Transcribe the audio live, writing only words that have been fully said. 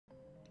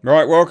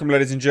Right, welcome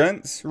ladies and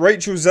gents.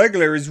 Rachel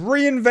Zegler is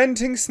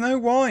reinventing Snow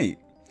White.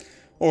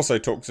 Also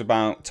talks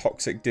about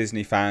toxic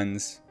Disney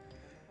fans.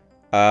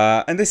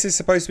 And this is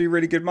supposed to be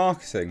really good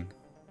marketing.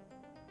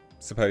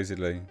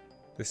 Supposedly.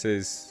 This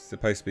is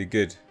supposed to be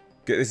good.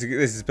 This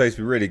is supposed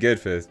to be really good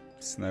for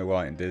Snow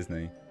White and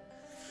Disney.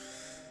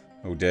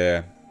 Oh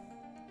dear.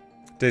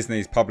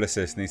 Disney's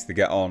publicist needs to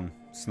get on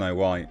Snow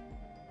White.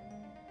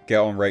 Get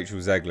on Rachel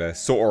Zegler.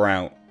 Sort her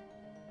out.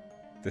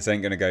 This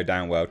ain't going to go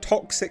down well.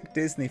 Toxic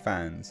Disney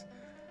fans.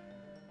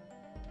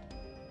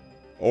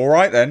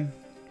 Alright then.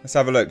 Let's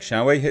have a look,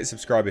 shall we? Hit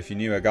subscribe if you're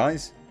newer,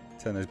 guys.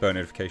 Turn those bell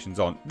notifications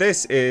on.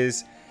 This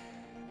is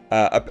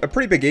a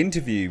pretty big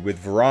interview with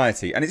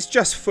Variety. And it's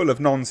just full of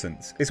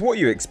nonsense. It's what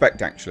you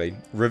expect, actually.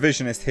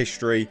 Revisionist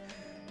history.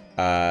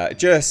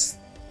 Just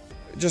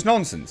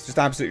nonsense. Just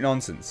absolute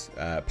nonsense.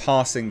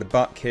 Passing the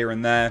buck here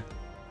and there.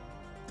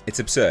 It's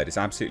absurd. It's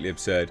absolutely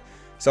absurd.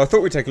 So I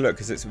thought we'd take a look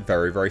because it's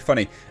very, very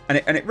funny. And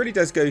it really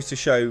does go to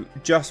show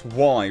just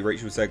why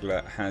Rachel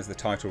Zegler has the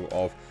title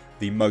of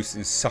the most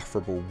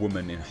insufferable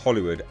woman in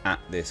Hollywood at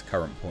this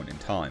current point in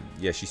time.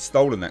 Yeah, she's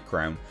stolen that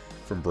crown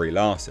from Brie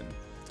Larson.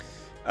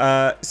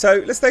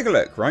 So let's take a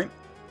look, right?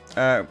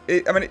 I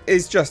mean, it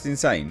is just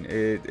insane.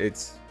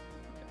 It's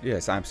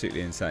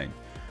absolutely insane.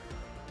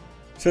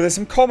 So there's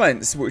some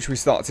comments which we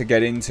start to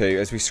get into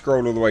as we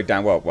scroll all the way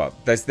down. Well,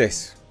 there's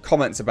this.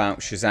 Comments about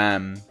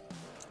Shazam.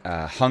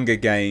 Hunger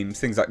Games,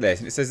 things like this.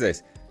 And it says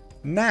this.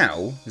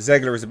 Now,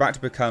 Zegler is about to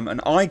become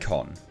an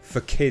icon for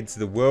kids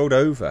the world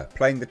over,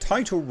 playing the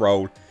title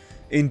role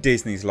in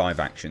Disney's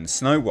live-action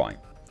Snow White,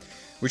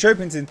 which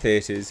opens in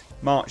theatres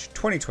March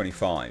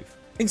 2025.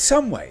 In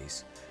some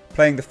ways,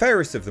 playing the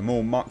fairest of them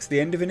all marks the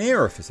end of an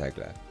era for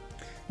Zegler,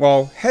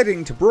 while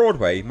heading to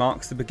Broadway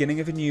marks the beginning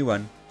of a new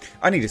one.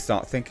 I need to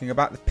start thinking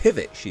about the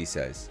pivot, she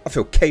says. I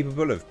feel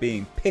capable of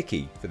being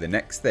picky for the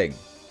next thing.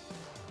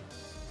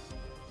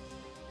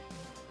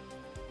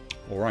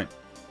 Alright.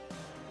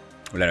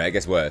 Well, anyway, it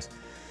gets worse.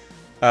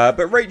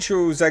 But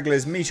Rachel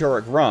Zegler's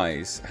meteoric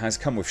rise has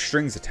come with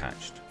strings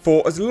attached.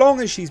 For as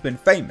long as she's been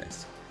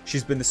famous,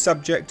 she's been the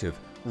subject of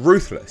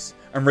ruthless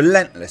and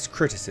relentless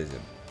criticism.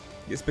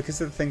 It's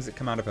because of the things that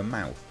come out of her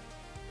mouth.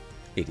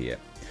 Idiot.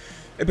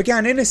 It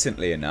began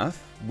innocently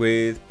enough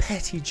with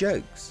petty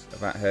jokes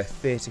about her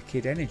theatre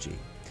kid energy.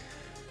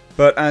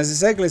 But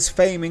as Zegler's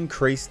fame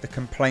increased, the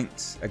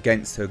complaints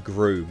against her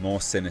grew more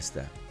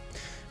sinister.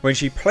 When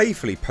she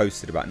playfully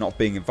posted about not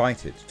being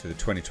invited to the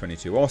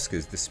 2022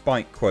 Oscars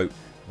despite, quote,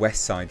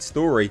 West Side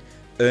Story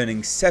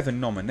earning 7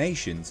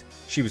 nominations,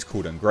 she was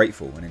called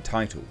ungrateful and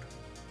entitled.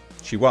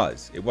 She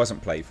was. It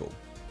wasn't playful.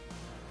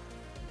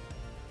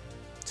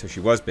 So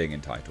she was being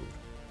entitled.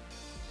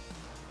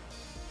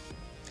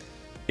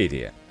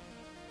 Idiot.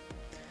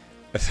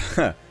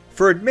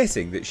 For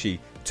admitting that she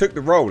took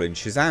the role in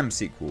Shazam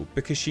sequel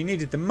because she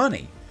needed the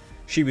money.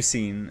 She was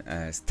seen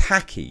as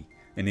tacky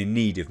and in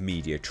need of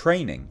media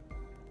training.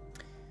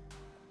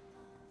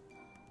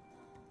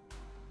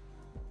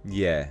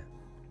 Yeah.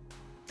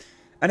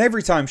 And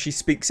every time she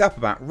speaks up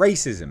about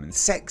racism and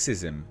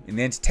sexism in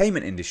the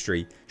entertainment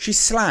industry, she's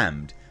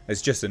slammed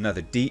as just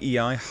another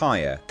DEI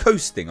hire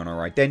coasting on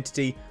her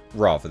identity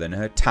rather than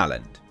her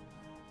talent.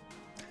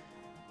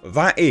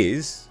 That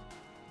is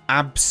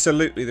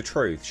absolutely the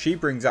truth. She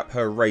brings up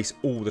her race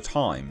all the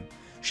time.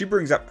 She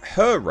brings up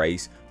her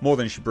race more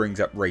than she brings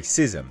up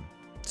racism.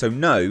 So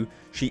no,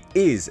 she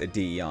is a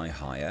DEI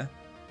hire.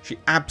 She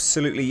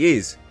absolutely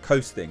is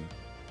coasting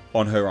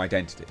on her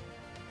identity.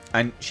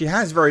 And she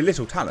has very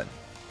little talent.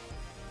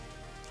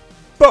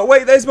 But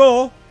wait, there's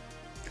more!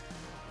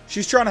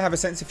 She's trying to have a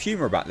sense of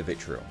humour about the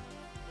vitriol.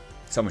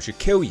 Someone should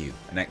kill you,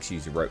 an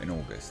ex-user wrote in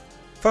August.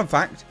 Fun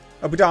fact,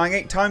 I'll be dying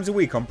 8 times a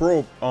week on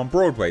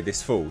Broadway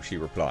this fall, she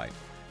replied,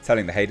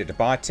 telling the hater to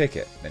buy a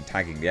ticket, then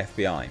tagging the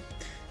FBI.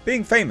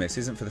 Being famous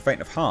isn't for the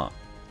faint of heart,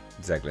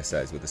 Zegler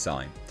says with a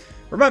sign.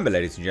 Remember,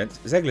 ladies and gents,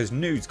 Zegler's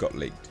nudes got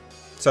leaked.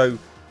 So,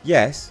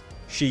 yes,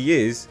 she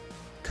is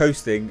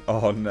coasting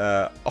on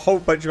a whole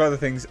bunch of other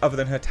things other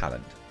than her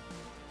talent.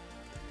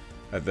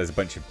 There's a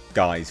bunch of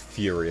guys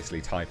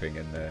furiously typing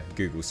in the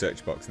Google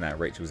search box now,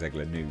 Rachel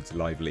Zegler nudes,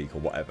 live leak or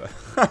whatever.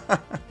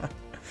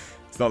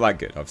 It's not that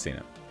good, I've seen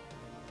it.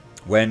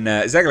 When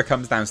Zegler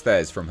comes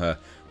downstairs from her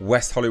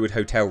West Hollywood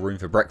hotel room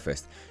for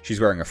breakfast,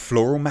 she's wearing a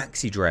floral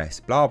maxi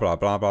dress, blah, blah,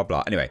 blah, blah,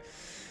 blah. Anyway,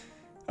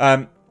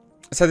 so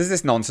there's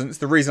this nonsense.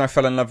 The reason I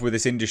fell in love with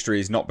this industry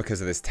is not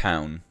because of this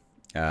town.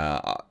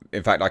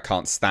 In fact, I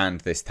can't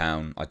stand this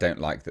town. I don't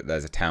like that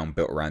there's a town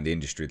built around the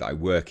industry that I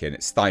work in.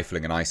 It's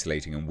stifling and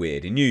isolating and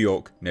weird. In New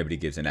York, nobody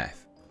gives an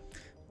F.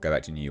 Go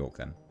back to New York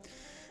then.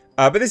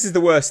 But this is the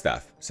worst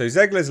stuff. So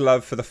Zegler's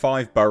love for the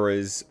 5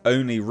 boroughs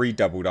only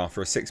redoubled after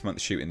a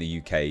 6-month shoot in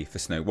the UK for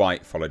Snow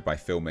White, followed by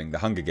filming the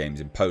Hunger Games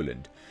in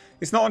Poland.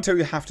 It's not until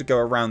you have to go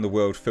around the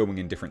world filming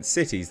in different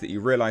cities that you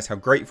realise how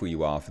grateful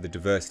you are for the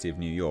diversity of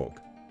New York.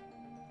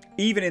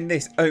 Even in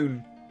this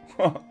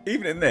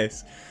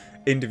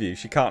interview,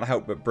 she can't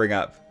help but bring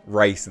up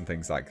race and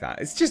things like that.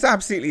 It's just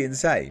absolutely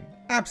insane.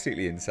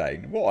 Absolutely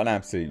insane. What an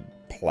absolute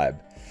pleb.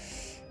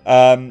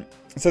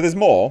 So there's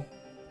more.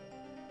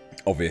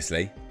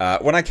 obviously.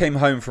 When I came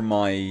home from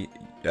my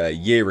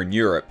year in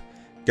Europe,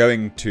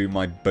 going to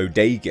my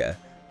bodega,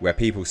 where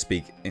people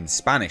speak in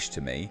Spanish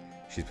to me,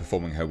 she's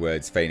performing her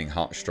words, feigning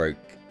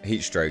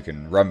heat stroke,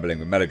 and rumbling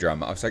with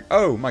melodrama. I was like,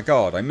 oh my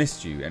god, I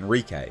missed you,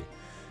 Enrique.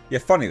 Yeah,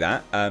 funny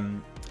that.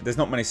 There's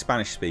not many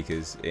Spanish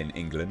speakers in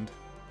England.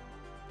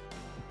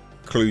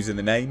 Clues in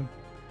the name.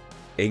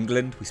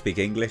 England, we speak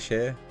English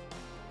here.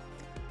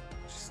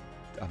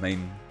 I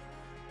mean,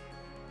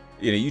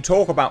 you know, you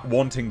talk about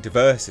wanting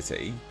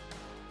diversity.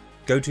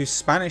 Go to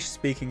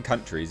Spanish-speaking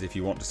countries if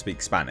you want to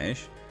speak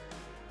Spanish,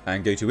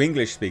 and go to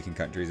English-speaking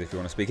countries if you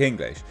want to speak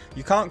English.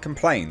 You can't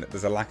complain that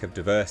there's a lack of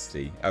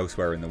diversity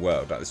elsewhere in the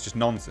world. That's just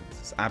nonsense.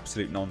 It's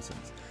absolute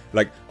nonsense.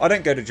 Like, I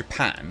don't go to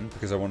Japan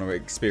because I want to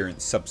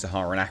experience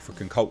sub-Saharan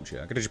African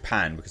culture. I go to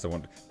Japan because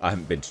I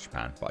haven't been to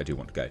Japan, but I do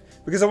want to go.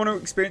 Because I want to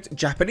experience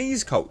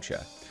Japanese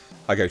culture.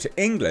 I go to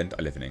England,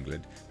 I live in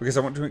England, because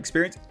I want to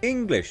experience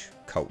English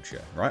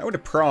culture, right? I went to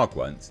Prague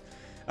once,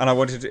 and I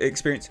wanted to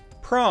experience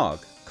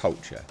Prague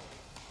culture.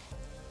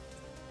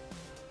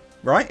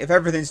 Right? If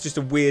everything's just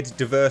a weird,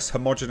 diverse,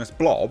 homogenous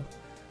blob,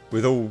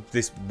 with all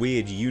this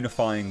weird,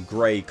 unifying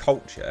grey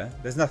culture,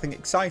 there's nothing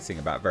exciting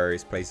about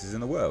various places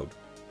in the world.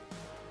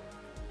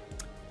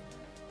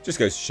 Just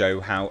goes to show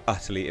how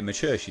utterly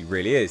immature she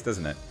really is,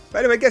 doesn't it? But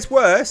anyway, it gets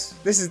worse.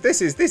 This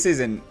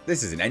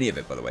isn't any of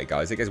it, by the way,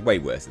 guys. It gets way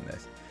worse than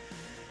this.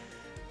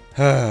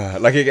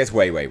 Like, it gets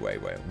way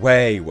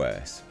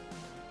worse.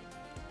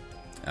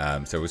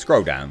 So we'll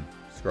scroll down.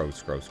 Scroll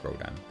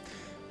down.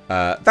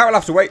 That will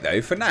have to wait,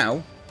 though. For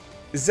now,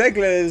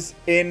 Zegler's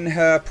in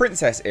her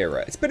princess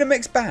era. It's been a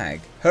mixed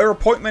bag. Her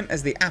appointment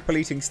as the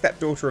apple-eating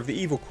stepdaughter of the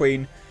evil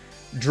queen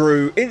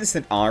drew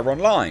instant ire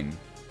online.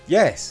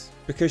 Yes,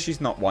 because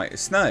she's not white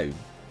as snow.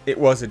 It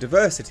was a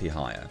diversity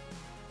hire.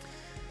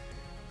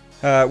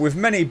 With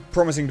many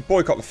promising to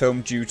boycott the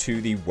film due to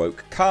the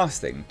woke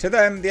casting. To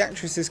them, the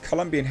actress's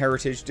Colombian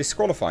heritage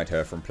disqualified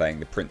her from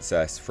playing the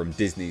princess from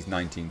Disney's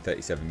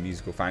 1937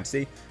 musical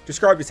fantasy,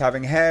 described as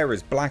having hair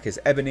as black as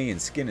ebony and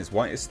skin as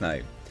white as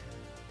snow.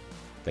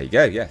 There you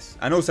go, yes.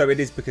 And also it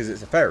is because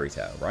it's a fairy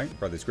tale, right?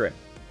 Brothers Grimm.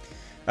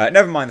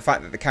 Never mind the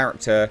fact that the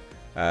character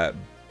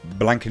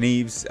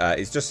Blancanieves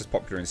is just as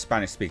popular in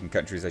Spanish-speaking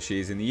countries as she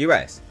is in the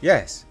US.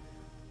 Yes.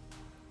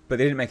 But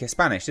they didn't make her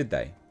Spanish, did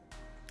they?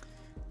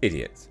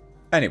 Idiots.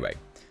 Anyway,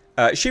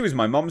 she was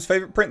my mom's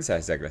favourite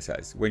princess, Zegler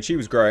says. When she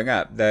was growing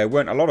up, there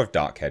weren't a lot of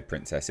dark-haired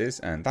princesses,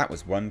 and that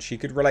was one she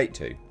could relate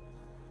to.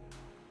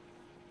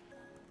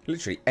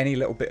 Literally any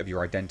little bit of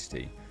your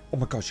identity. Oh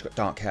my god, she's got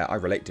dark hair. I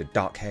relate to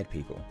dark-haired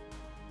people.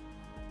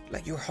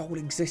 Like, your whole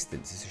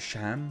existence is a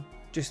sham.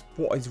 Just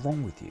what is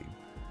wrong with you?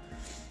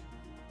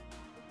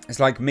 It's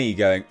like me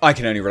going, I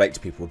can only relate to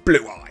people with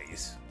blue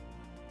eyes.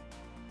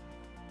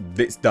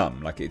 It's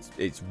dumb. Like,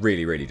 it's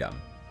really, really dumb.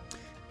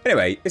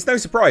 Anyway, it's no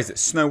surprise that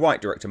Snow White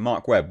director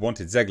Mark Webb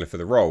wanted Zegler for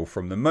the role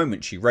from the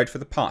moment she read for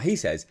the part. He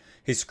says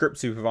his script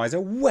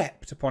supervisor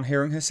wept upon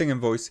hearing her singing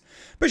voice,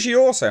 but she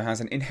also has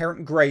an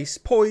inherent grace,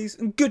 poise,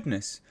 and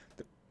goodness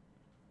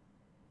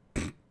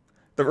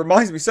that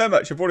reminds me so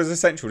much of what is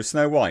essential to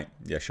Snow White.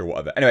 Yeah, sure,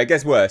 whatever. Anyway, it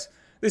gets worse.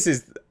 This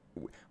is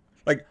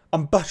like,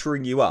 I'm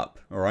buttering you up,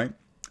 all right?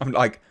 I'm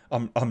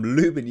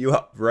lubing you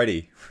up,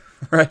 ready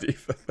for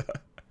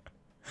that.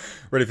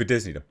 Ready for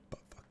Disney to.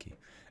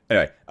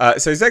 Anyway,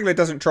 so Zegler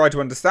doesn't try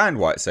to understand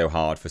why it's so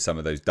hard for some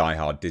of those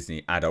die-hard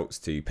Disney adults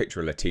to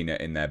picture a Latina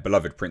in their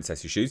beloved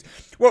princess's shoes.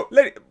 Well,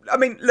 I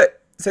mean, look,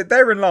 so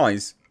therein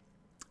lies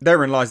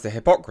the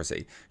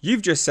hypocrisy.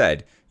 You've just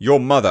said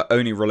your mother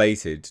only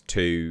related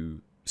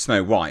to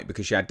Snow White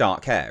because she had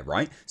dark hair,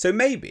 right? So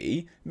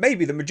maybe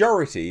the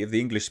majority of the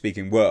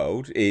English-speaking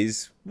world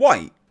is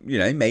white. You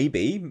know,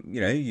 maybe,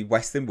 you know, the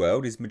Western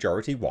world is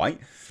majority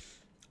white.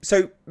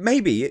 So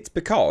maybe it's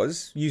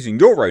because, using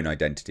your own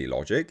identity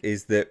logic,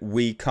 is that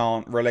we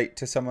can't relate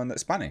to someone that's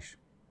Spanish.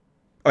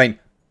 I mean,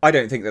 I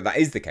don't think that that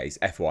is the case,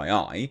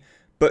 FYI,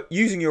 but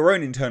using your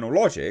own internal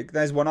logic,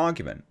 there's one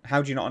argument.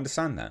 How do you not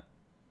understand that?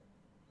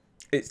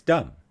 It's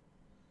dumb.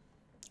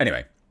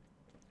 Anyway,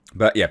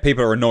 but yeah,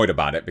 people are annoyed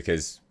about it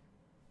because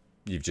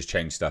you've just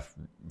changed stuff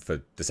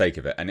for the sake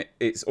of it. And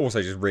it's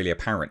also just really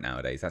apparent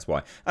nowadays. That's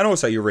why. And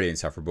also, you're really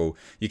insufferable.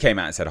 You came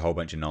out and said a whole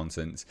bunch of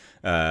nonsense.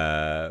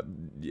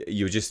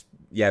 You were just,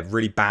 yeah,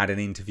 really bad in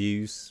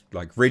interviews.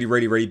 Like, really,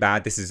 really, really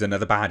bad. This is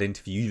another bad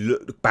interview. You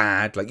look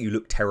bad. Like, you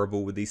look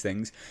terrible with these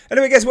things.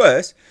 Anyway, it gets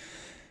worse.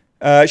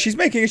 She's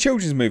making a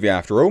children's movie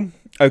after all.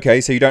 Okay,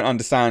 so you don't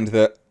understand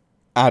that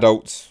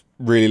adults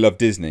really love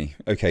Disney.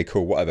 Okay,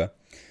 cool, whatever.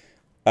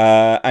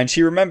 And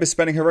she remembers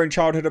spending her own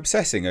childhood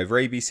obsessing over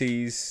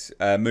ABC's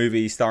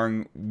movie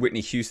starring Whitney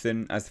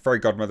Houston as the fairy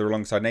godmother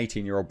alongside an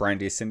 18-year-old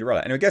Brandy as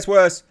Cinderella. Anyway, it gets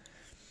worse.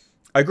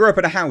 I grew up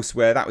in a house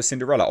where that was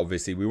Cinderella,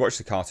 obviously. We watched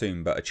the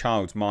cartoon, but a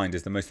child's mind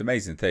is the most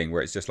amazing thing,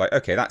 where it's just like,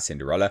 okay, that's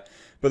Cinderella.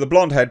 But the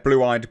blonde-haired,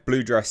 blue-eyed,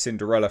 blue-dressed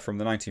Cinderella from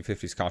the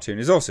 1950s cartoon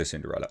is also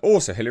Cinderella.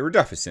 Also, Hilary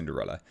Duff is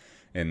Cinderella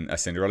in A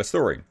Cinderella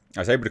Story.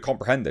 I was able to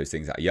comprehend those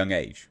things at a young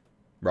age.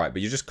 Right,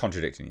 but you're just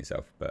contradicting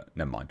yourself. But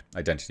never mind.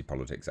 Identity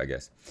politics, I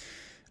guess.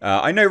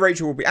 I know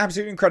Rachel will be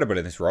absolutely incredible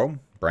in this role,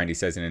 Brandy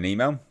says in an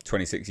email,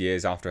 26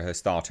 years after her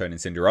star turn in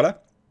Cinderella.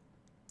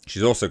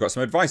 She's also got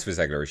some advice for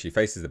Zegler as she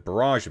faces the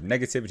barrage of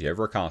negativity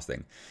over her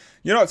casting.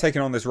 You're not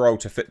taking on this role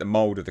to fit the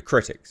mould of the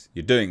critics.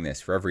 You're doing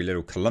this for every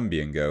little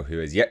Colombian girl who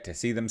has yet to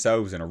see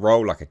themselves in a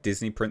role like a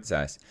Disney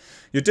princess.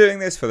 You're doing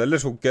this for the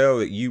little girl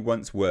that you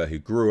once were who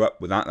grew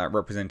up without that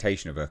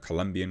representation of her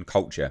Colombian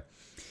culture.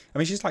 I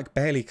mean, she's like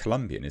barely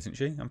Colombian, isn't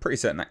she? I'm pretty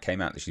certain that came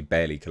out that she's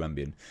barely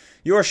Colombian.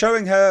 You are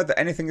showing her that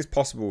anything is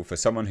possible for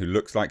someone who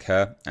looks like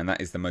her, and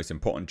that is the most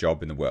important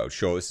job in the world.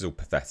 Sure, this is all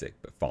pathetic,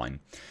 but fine.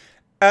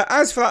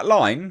 As for that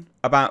line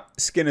about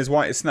skin as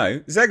white as snow,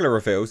 Zegler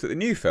reveals that the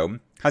new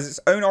film has its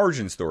own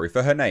origin story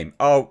for her name.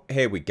 Oh,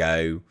 here we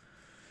go.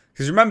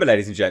 Because remember,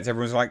 ladies and gents,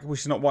 everyone's like, well,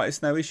 she's not white as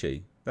snow, is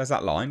she? There's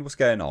that line. What's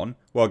going on?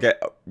 Well,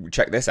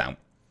 check this out.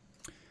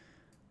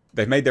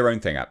 They've made their own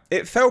thing up.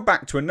 It fell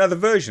back to another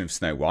version of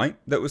Snow White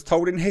that was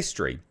told in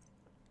history,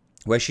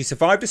 where she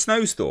survived a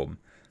snowstorm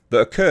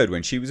that occurred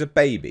when she was a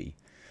baby.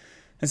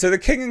 And so the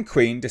king and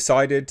queen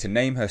decided to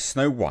name her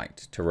Snow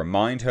White to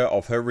remind her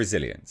of her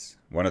resilience.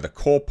 One of the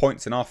core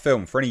points in our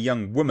film for any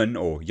young woman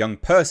or young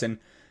person,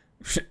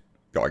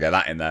 gotta get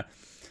that in there,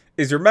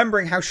 is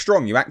remembering how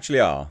strong you actually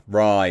are.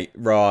 Right,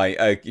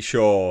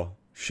 sure,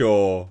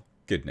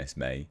 goodness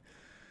me.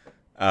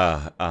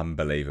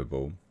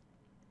 Unbelievable.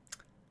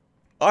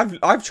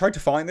 I've tried to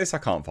find this, I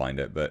can't find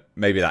it, but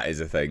maybe that is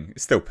a thing.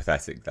 It's still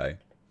pathetic though.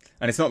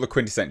 And it's not the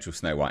quintessential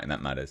Snow White, and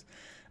that matters.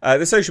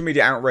 The social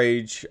media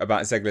outrage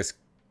about Zegler's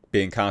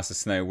being cast as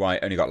Snow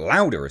White only got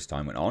louder as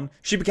time went on.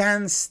 She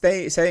began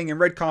saying in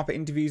red carpet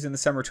interviews in the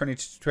summer of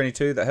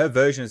 2022 that her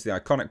version as the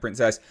iconic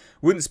princess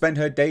wouldn't spend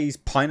her days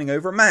pining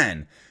over a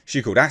man.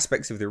 She called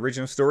aspects of the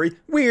original story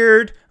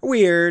weird,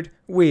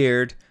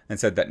 and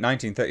said that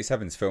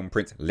 1937's film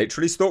Prince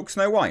literally stalked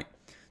Snow White.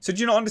 So do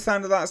you not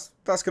understand that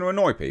that's going to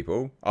annoy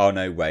people? Oh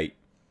no, wait.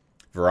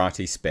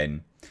 Variety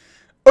spin.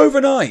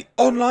 Overnight,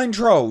 online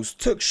trolls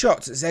took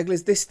shots at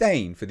Zegler's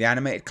disdain for the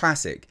animated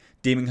classic,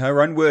 deeming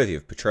her unworthy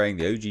of portraying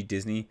the OG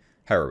Disney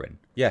heroine.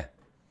 Yeah.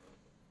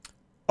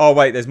 Oh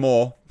wait, there's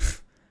more.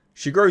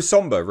 She grows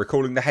somber,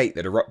 recalling the hate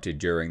that erupted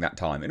during that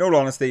time. In all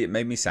honesty, it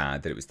made me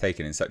sad that it was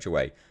taken in such a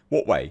way.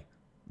 What way?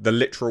 The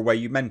literal way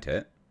you meant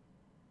it?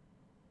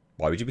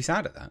 Why would you be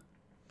sad at that?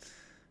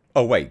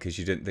 Oh wait, because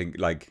you didn't think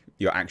like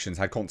your actions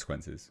had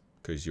consequences.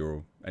 Because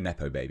you're a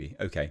Nepo baby.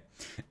 Okay.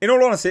 In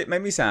all honesty, it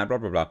made me sad, blah,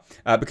 blah,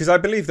 blah. Because I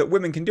believe that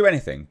women can do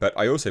anything, but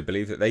I also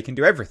believe that they can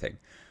do everything.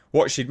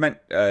 What she'd meant,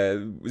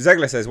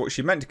 Zegler says what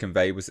she meant to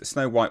convey was that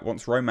Snow White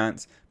wants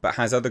romance, but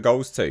has other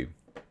goals too.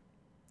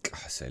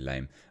 God, so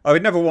lame. I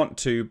would never want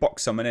to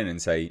box someone in and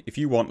say, if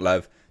you want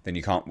love, then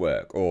you can't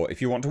work. Or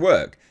if you want to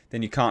work,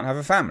 then you can't have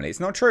a family.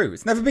 It's not true.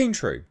 It's never been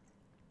true.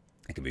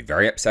 It can be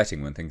very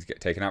upsetting when things get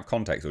taken out of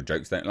context or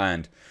jokes don't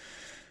land.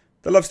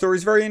 The love story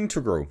is very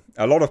integral.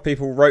 A lot of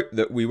people wrote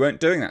that we weren't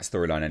doing that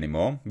storyline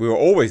anymore. We were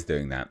always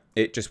doing that.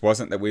 It just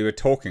wasn't that we were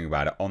talking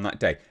about it on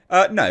that day.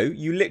 No,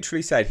 you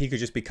literally said he could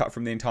just be cut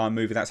from the entire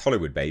movie. That's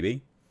Hollywood,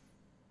 baby.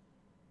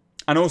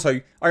 And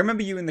also, I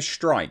remember you in the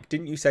strike.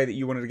 Didn't you say that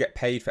you wanted to get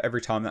paid for every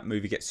time that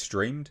movie gets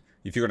streamed?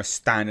 If you're going to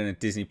stand in a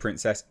Disney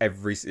princess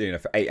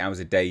for 8 hours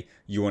a day,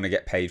 you want to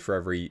get paid for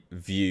every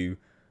view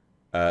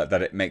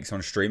that it makes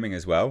on streaming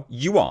as well.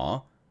 You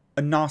are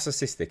a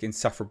narcissistic,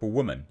 insufferable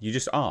woman. You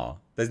just are.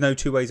 There's no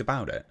two ways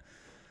about it.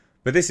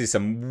 But this is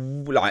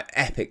some like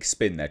epic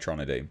spin they're trying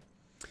to do.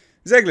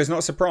 Zegler's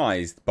not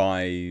surprised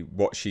by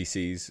what she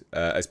sees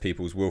as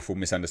people's willful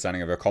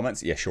misunderstanding of her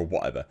comments. Yeah, sure,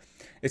 whatever.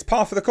 It's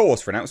par for the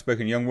course for an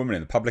outspoken young woman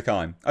in the public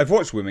eye. I've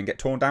watched women get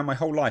torn down my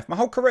whole life, my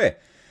whole career.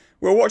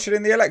 We'll watch it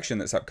in the election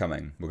that's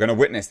upcoming. We're going to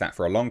witness that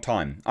for a long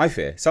time. I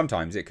fear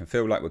sometimes it can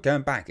feel like we're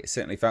going back. It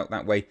certainly felt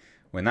that way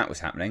when that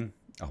was happening.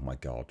 Oh my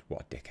god,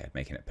 what a dickhead,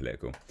 making it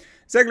political.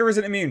 Zegler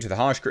isn't immune to the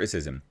harsh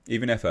criticism,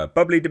 even if her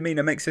bubbly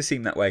demeanour makes her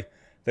seem that way.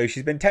 Though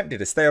she's been tempted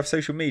to stay off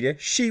social media,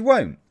 she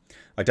won't.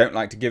 I don't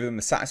like to give them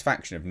the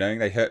satisfaction of knowing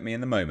they hurt me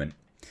in the moment.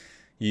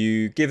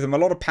 You give them a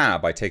lot of power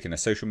by taking a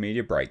social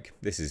media break.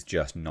 This is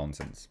just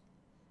nonsense.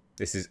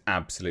 This is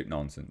absolute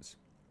nonsense.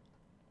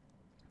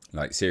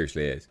 Like,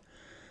 seriously is.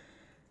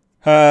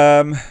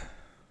 I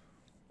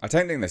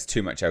don't think there's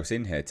too much else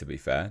in here, to be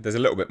fair. There's a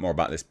little bit more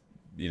about this,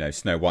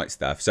 Snow White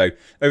stuff. So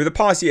over the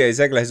past year,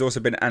 Zegler has also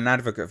been an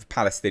advocate for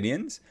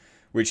Palestinians,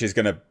 which is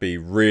going to be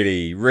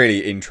really, really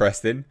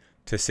interesting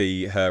to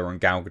see her on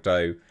Gal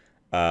Gadot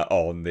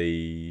on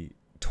the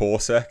tour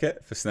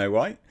circuit for Snow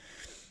White.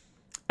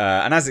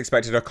 And as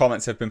expected, her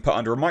comments have been put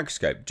under a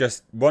microscope.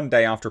 Just one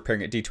day after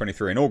appearing at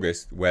D23 in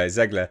August, where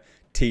Zegler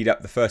teed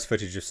up the first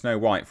footage of Snow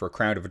White for a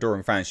crowd of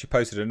adoring fans, she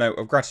posted a note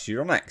of gratitude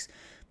on X.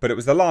 But it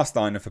was the last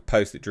line of her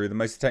post that drew the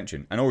most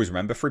attention. And always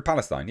remember, free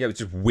Palestine. Yeah, it was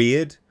just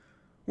weird.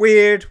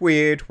 Weird.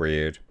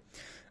 Rachel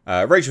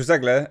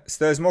Zegler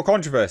stirs more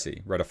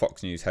controversy, read a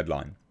Fox News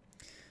headline.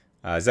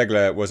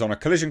 Zegler was on a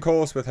collision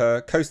course with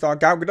her co-star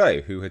Gal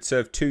Gadot, who had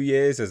served 2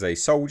 years as a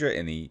soldier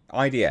in the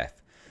IDF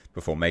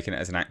before making it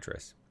as an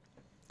actress.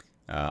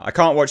 I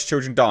can't watch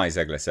children die,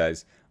 Zegler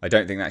says. I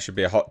don't think that should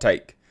be a hot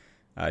take.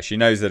 She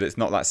knows that it's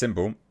not that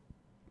simple.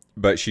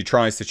 but she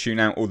tries to tune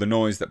out all the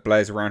noise that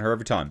blares around her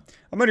every time.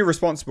 I'm only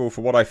responsible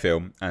for what I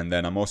feel, and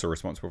then I'm also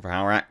responsible for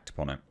how I act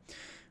upon it.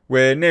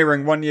 We're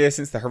nearing 1 year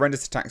since the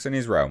horrendous attacks on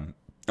Israel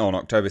on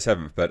October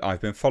 7th, but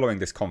I've been following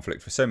this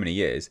conflict for so many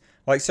years.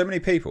 Like so many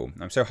people,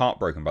 I'm so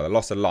heartbroken by the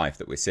loss of life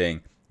that we're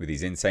seeing with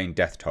these insane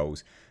death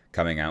tolls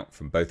coming out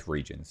from both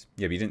regions.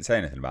 Yeah, but you didn't say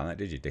anything about that,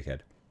 did you,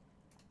 dickhead?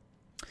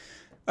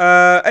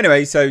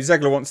 Anyway, so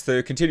Zegler wants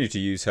to continue to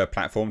use her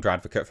platform to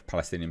advocate for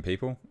Palestinian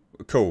people.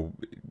 Cool.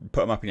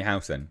 Put them up in your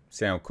house then.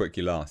 See how quick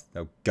you last.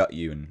 They'll gut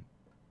you and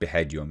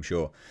behead you, I'm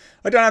sure.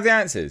 I don't have the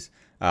answers.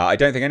 I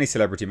don't think any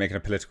celebrity making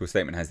a political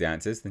statement has the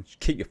answers. Then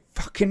keep your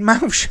fucking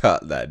mouth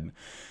shut then.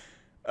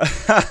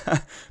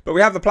 But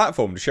we have the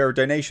platform to share a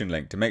donation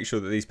link to make sure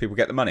that these people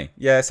get the money.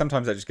 Yeah,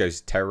 sometimes that just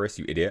goes to terrorists,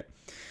 you idiot.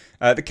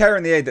 The care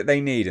and the aid that they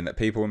need and that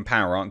people in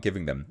power aren't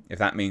giving them. If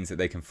that means that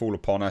they can fall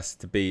upon us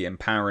to be in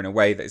power in a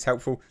way that is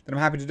helpful, then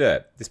I'm happy to do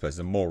it. This person's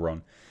a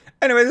moron.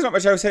 Anyway, there's not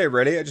much else here,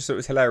 really. I just thought it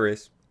was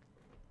hilarious.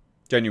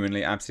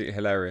 Genuinely, absolutely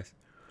hilarious.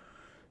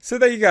 So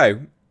there you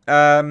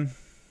go.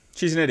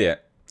 She's an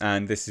idiot.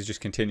 And this is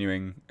just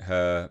continuing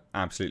her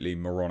absolutely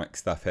moronic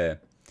stuff here.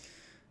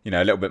 You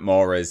know, a little bit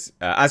more as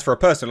for her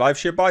personal life,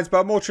 she abides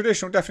by a more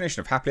traditional definition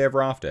of happily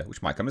ever after,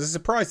 which might come as a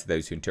surprise to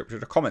those who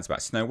interpreted her comments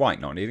about Snow White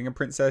not needing a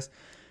princess.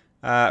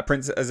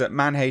 Prince as a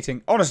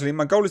man-hating. Honestly,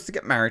 my goal is to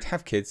get married,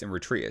 have kids, and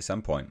retreat at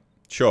some point.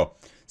 Sure.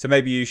 So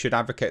maybe you should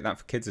advocate that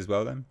for kids as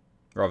well then,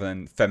 rather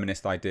than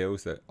feminist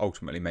ideals that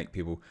ultimately make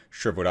people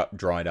shriveled up,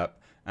 dried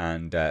up,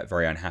 and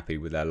very unhappy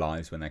with their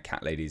lives when they're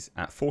cat ladies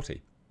at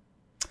 40.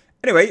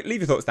 Anyway, leave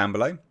your thoughts down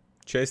below.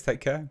 Cheers, take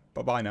care.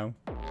 Bye-bye now.